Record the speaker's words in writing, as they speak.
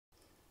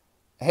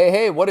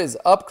Hey, what is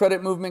up,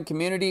 Credit Movement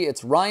community?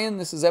 It's Ryan.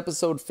 This is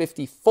episode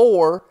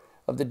 54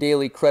 of the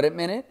Daily Credit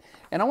Minute.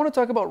 And I want to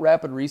talk about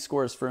rapid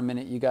rescores for a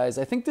minute, you guys.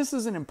 I think this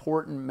is an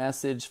important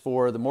message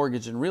for the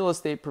mortgage and real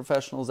estate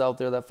professionals out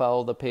there that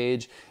follow the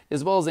page,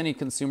 as well as any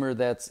consumer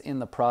that's in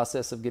the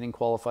process of getting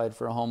qualified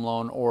for a home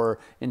loan or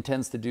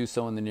intends to do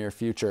so in the near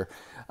future.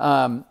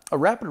 A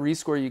rapid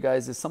rescore, you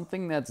guys, is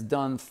something that's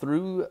done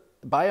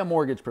by a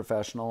mortgage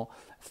professional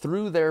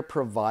through their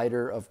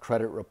provider of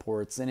credit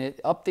reports, and it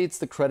updates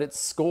the credit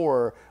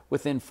score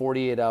within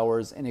 48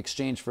 hours in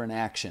exchange for an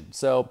action.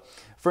 So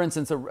for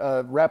instance,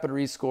 a rapid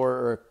rescore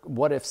or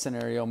what if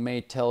scenario may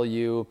tell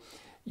you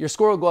your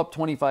score will go up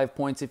 25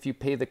 points if you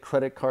pay the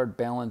credit card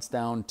balance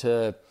down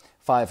to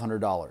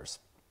 $500.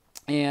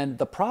 And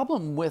the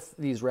problem with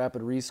these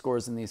rapid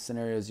rescores in these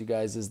scenarios, you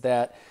guys, is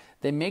that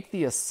they make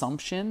the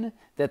assumption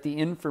that the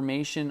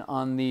information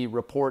on the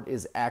report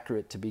is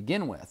accurate to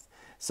begin with.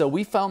 So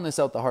we found this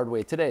out the hard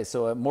way today.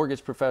 So a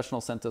mortgage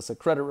professional sent us a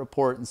credit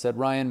report and said,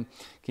 Ryan,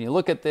 can you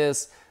look at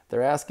this?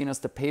 They're asking us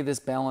to pay this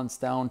balance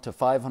down to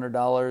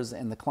 $500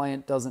 and the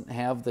client doesn't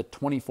have the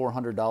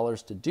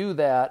 $2,400 to do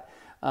that.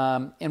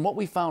 And what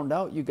we found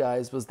out, you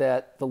guys, was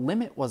that the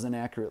limit wasn't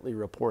accurately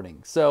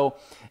reporting. So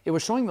it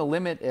was showing the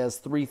limit as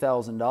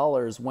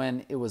 $3,000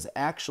 when it was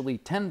actually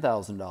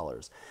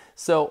 $10,000.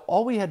 So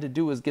all we had to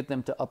do was get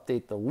them to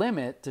update the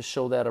limit to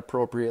show that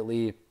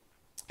appropriately.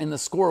 And the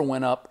score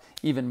went up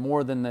even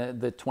more than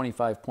the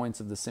 25 points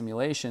of the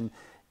simulation.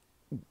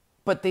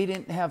 But they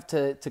didn't have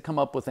to come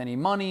up with any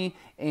money,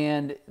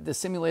 and the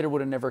simulator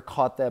would have never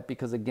caught that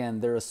because,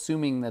 again, they're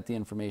assuming that the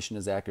information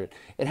is accurate.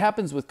 It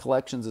happens with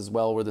collections as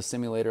well, where the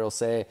simulator will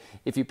say,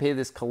 if you pay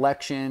this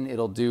collection,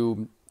 it'll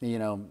do,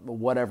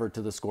 whatever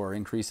to the score,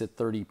 increase it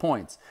 30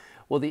 points.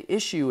 Well, the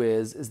issue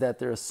is that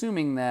they're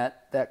assuming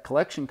that that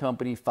collection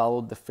company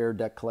followed the Fair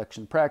Debt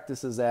Collection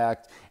Practices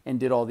Act and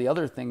did all the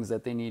other things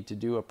that they need to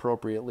do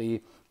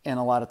appropriately. And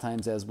a lot of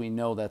times, as we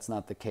know, that's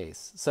not the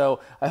case.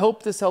 So I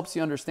hope this helps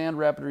you understand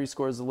rapid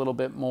rescores a little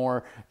bit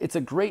more. It's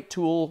a great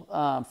tool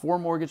for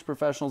mortgage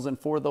professionals and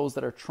for those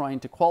that are trying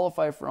to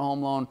qualify for a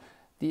home loan.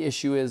 The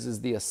issue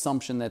is the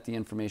assumption that the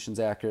information is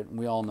accurate, and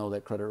we all know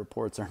that credit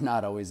reports are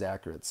not always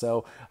accurate.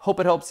 So hope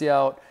it helps you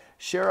out.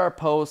 Share our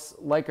posts,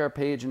 like our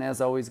page, and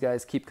as always,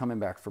 guys, keep coming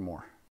back for more.